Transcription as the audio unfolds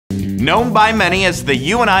Known by many as the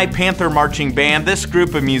UNI Panther Marching Band, this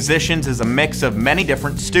group of musicians is a mix of many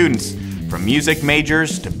different students. From music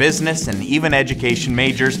majors to business and even education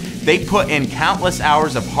majors, they put in countless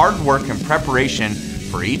hours of hard work and preparation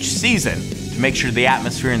for each season to make sure the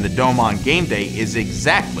atmosphere in the Dome on game day is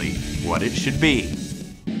exactly what it should be.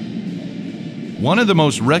 One of the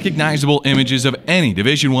most recognizable images of any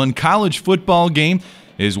Division I college football game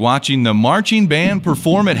is watching the marching band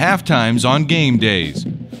perform at halftimes on game days.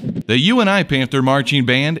 The UNI Panther Marching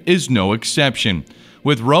Band is no exception.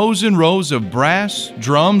 With rows and rows of brass,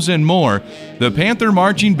 drums, and more, the Panther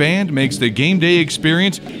Marching Band makes the game day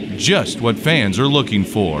experience just what fans are looking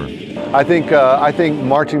for. I think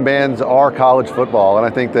marching bands are college football, and I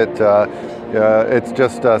think that it's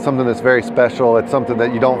just something that's very special. It's something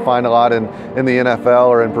that you don't find a lot in the NFL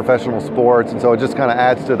or in professional sports, and so it just kind of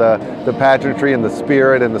adds to the pageantry and the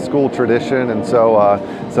spirit and the school tradition. And so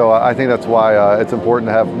I think that's why it's important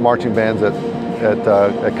to have marching bands at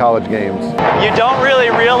college games. You don't really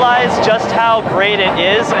realize just how great it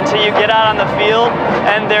is until you get out on the field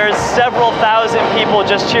and there's several thousand people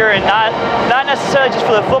just cheering, not necessarily just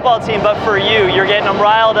for the football team, but for you. You're getting them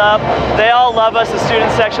riled up. They all love us. The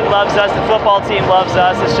student section loves us. The football team loves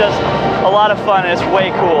us. It's just a lot of fun, and it's way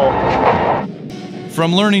cool.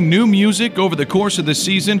 From learning new music over the course of the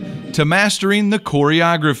season to mastering the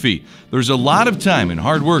choreography, there's a lot of time and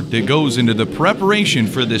hard work that goes into the preparation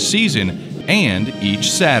for the season and each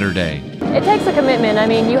Saturday. It takes a commitment. I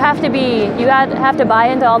mean, you have to buy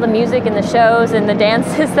into all the music and the shows and the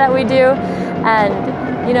dances that we do,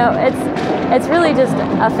 and you know, it's really just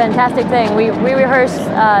a fantastic thing. We rehearse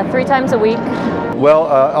 3 times a week. Well,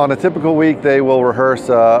 on a typical week, they will rehearse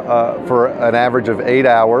for an average of 8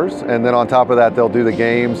 hours, and then on top of that, they'll do the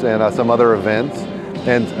games and some other events.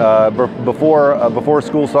 And before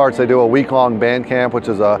school starts, they do a week-long band camp, which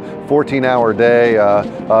is a 14-hour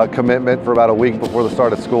day commitment for about a week before the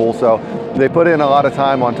start of school. So they put in a lot of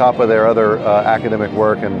time on top of their other academic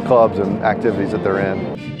work and clubs and activities that they're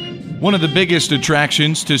in. One of the biggest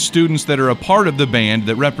attractions to students that are a part of the band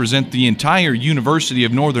that represent the entire University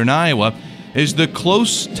of Northern Iowa is the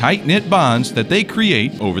close, tight-knit bonds that they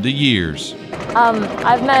create over the years.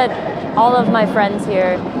 I've met all of my friends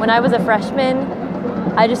here. When I was a freshman,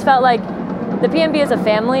 I just felt like the PMB is a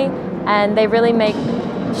family, and they really make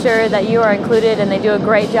sure that you are included, and they do a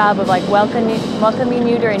great job of like welcoming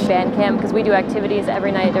you during band camp, because we do activities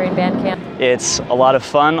every night during band camp. It's a lot of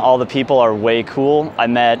fun. All the people are way cool. I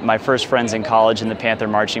met my first friends in college in the Panther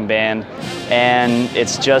Marching Band, and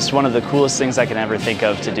it's just one of the coolest things I can ever think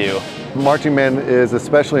of to do. Marching band is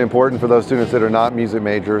especially important for those students that are not music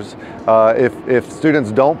majors. If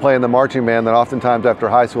students don't play in the marching band, then oftentimes after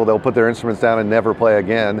high school they'll put their instruments down and never play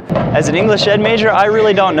again. As an English ed major, I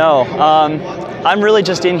really don't know. I'm really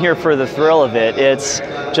just in here for the thrill of it. It's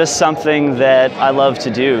just something that I love to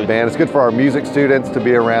do. And it's good for our music students to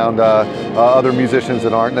be around other musicians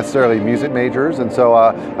that aren't necessarily music majors, and so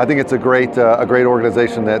I think it's a great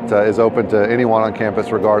organization that is open to anyone on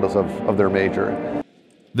campus regardless of their major.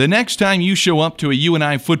 The next time you show up to a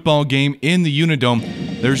UNI football game in the UNI-Dome,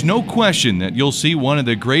 there's no question that you'll see one of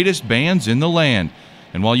the greatest bands in the land.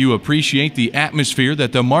 And while you appreciate the atmosphere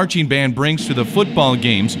that the marching band brings to the football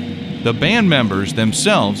games, the band members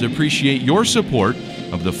themselves appreciate your support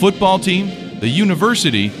of the football team, the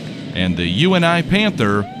university, and the UNI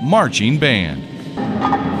Panther Marching Band.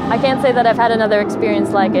 I can't say that I've had another experience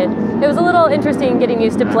like it. It was a little interesting getting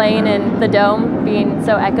used to playing in the Dome, being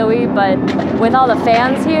so echoey, but with all the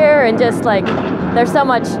fans here and just like, there's so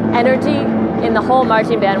much energy in the whole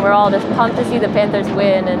marching band. We're all just pumped to see the Panthers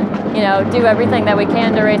win and, you know, do everything that we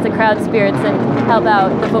can to raise the crowd spirits and help out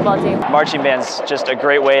the football team. Marching band's just a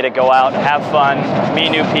great way to go out, have fun, meet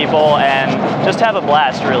new people, and just have a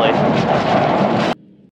blast, really.